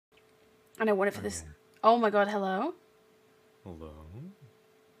And I want it for this. Oh my god, hello? Hello?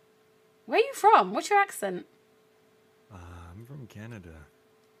 Where are you from? What's your accent? I'm from Canada.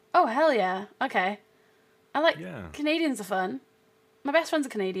 Oh, hell yeah. Okay. I like... Yeah. Canadians are fun. My best friend's a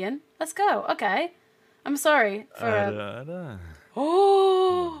Canadian. Let's go. Okay. I'm sorry for...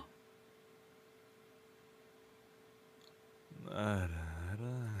 Oh!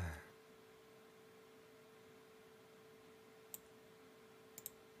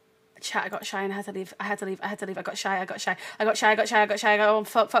 Chat, I got shy and I had to leave. I had to leave. I got shy. Oh,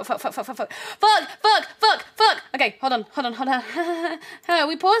 fuck. Okay, hold on.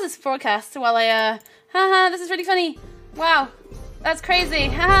 We pause this broadcast while I, this is really funny. Wow. That's crazy.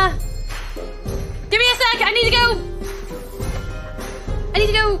 Haha. Give me a sec. I need to go. I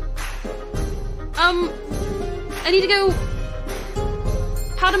need to go.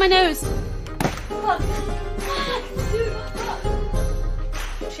 Powder my nose. Fuck. Dude, fuck.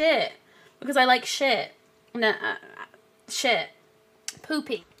 Shit. Because I like shit. No, shit.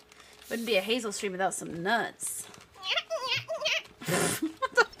 Poopy. Wouldn't be a Hazel stream without some nuts. No,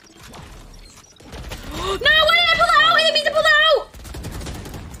 why did I pull out? I didn't mean to pull out!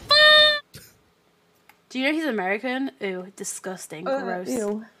 Fuck! Do you know he's American? Ew, disgusting. Gross.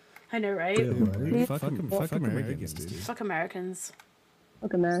 Ew. I know, right? Ew, fuck Americans, dude. Fuck Americans.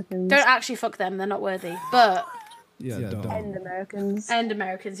 Fuck Americans. Don't actually fuck them, they're not worthy. But... Yeah, End Americans. End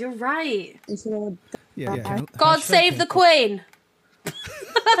Americans, you're right. Yeah. God save the Queen!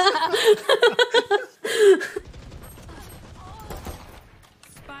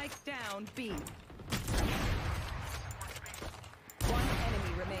 Spike down, B. One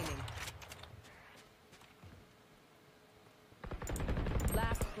enemy remaining.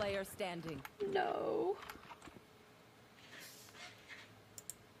 Last player standing. No.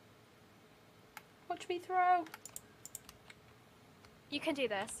 Watch me throw. You can do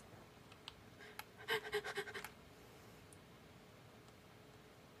this.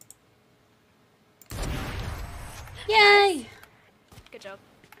 Yay! Good job.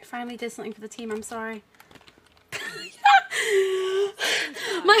 I finally did something for the team, I'm sorry.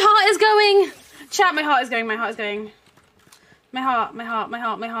 My heart is going! Chat, my heart is going. My heart.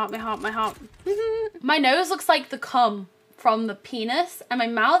 My nose looks like the cum from the penis, and my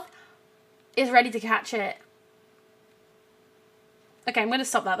mouth is ready to catch it. Okay, I'm gonna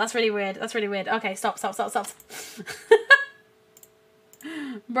stop that. That's really weird. Okay, stop.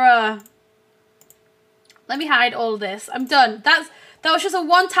 Bruh. Let me hide all of this. I'm done. That was just a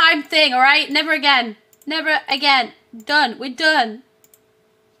one-time thing, alright? Never again. Done. We're done.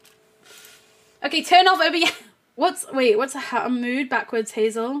 Okay, turn off OBS. What's a mood backwards,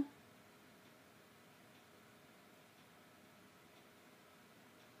 Hazel?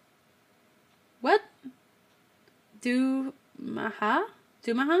 What? Dumaha?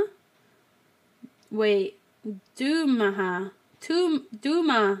 Wait. Dumaha.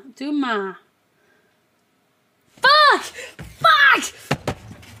 Duma. Fuck!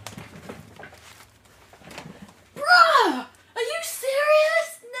 Bruh! Are you serious?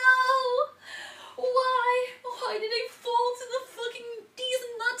 No! Why? Why did I fall to the fucking these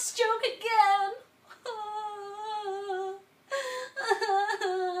nuts joke again?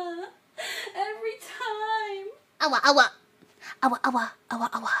 Every time. Awa.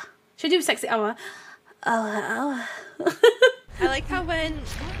 Should I do sexy awa? Awa. I like how when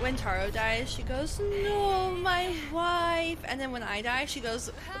Taro dies, she goes, "No, my wife," and then when I die, she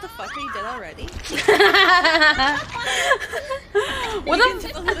goes, "What the fuck, are you dead already?" What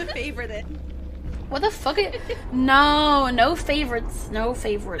the favorite in. What the fuck? No favorites.